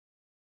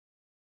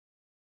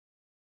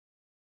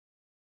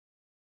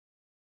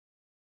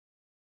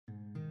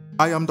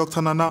I am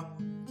Dr. Nana,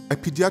 a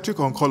pediatric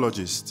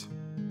oncologist,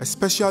 a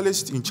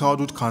specialist in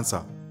childhood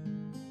cancer.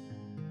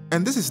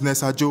 And this is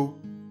Nessa Joe,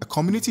 a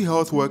community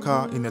health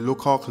worker in a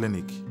local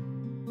clinic.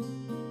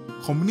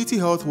 Community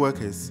health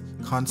workers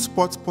can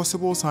spot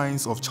possible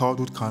signs of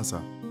childhood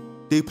cancer.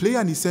 They play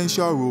an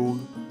essential role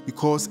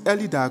because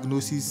early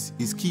diagnosis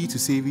is key to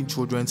saving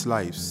children's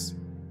lives.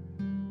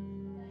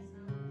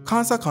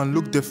 Cancer can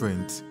look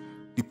different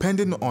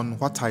depending on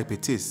what type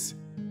it is.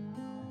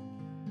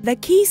 The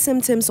key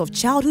symptoms of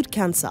childhood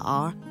cancer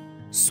are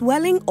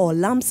swelling or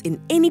lumps in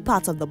any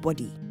part of the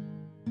body,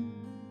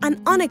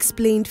 an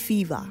unexplained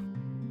fever,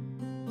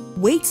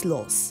 weight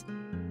loss,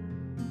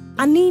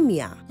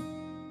 anemia,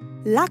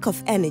 lack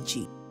of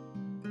energy,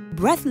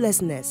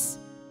 breathlessness,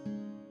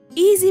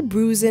 easy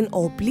bruising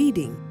or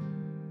bleeding,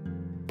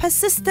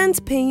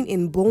 persistent pain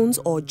in bones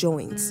or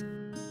joints,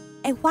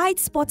 a white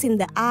spot in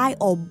the eye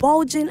or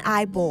bulging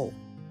eyeball,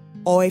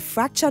 or a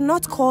fracture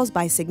not caused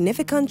by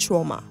significant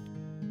trauma,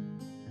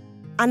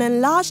 an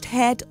enlarged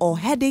head or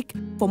headache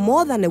for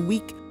more than a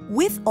week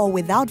with or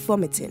without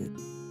vomiting,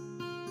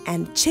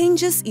 and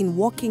changes in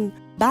walking,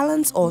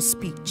 balance or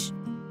speech.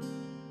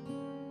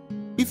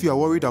 If you are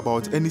worried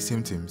about any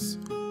symptoms,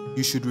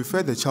 you should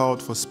refer the child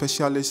for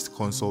specialist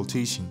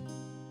consultation.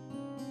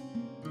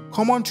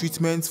 Common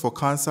treatments for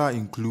cancer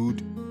include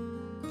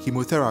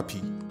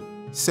chemotherapy,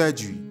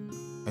 surgery,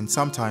 and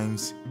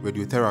sometimes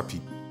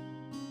radiotherapy.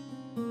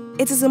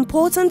 It is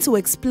important to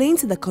explain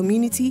to the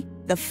community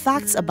the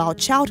facts about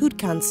childhood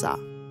cancer.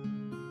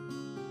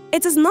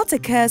 It is not a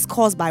curse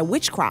caused by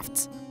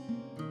witchcraft,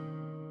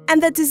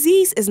 and the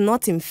disease is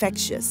not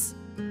infectious.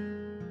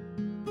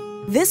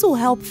 This will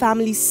help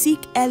families seek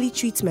early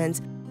treatment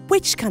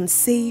which can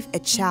save a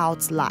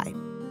child's life.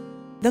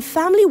 The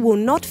family will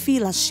not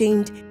feel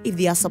ashamed if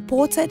they are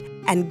supported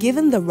and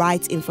given the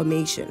right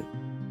information.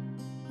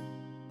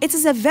 It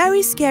is a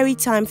very scary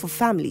time for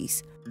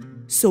families,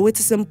 so it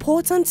is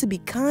important to be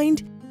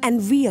kind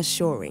and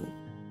reassuring.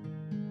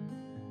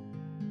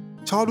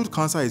 Childhood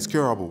cancer is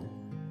curable.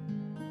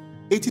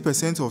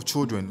 80% of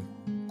children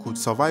could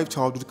survive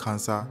childhood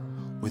cancer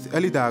with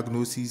early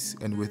diagnosis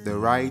and with the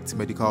right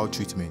medical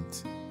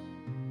treatment.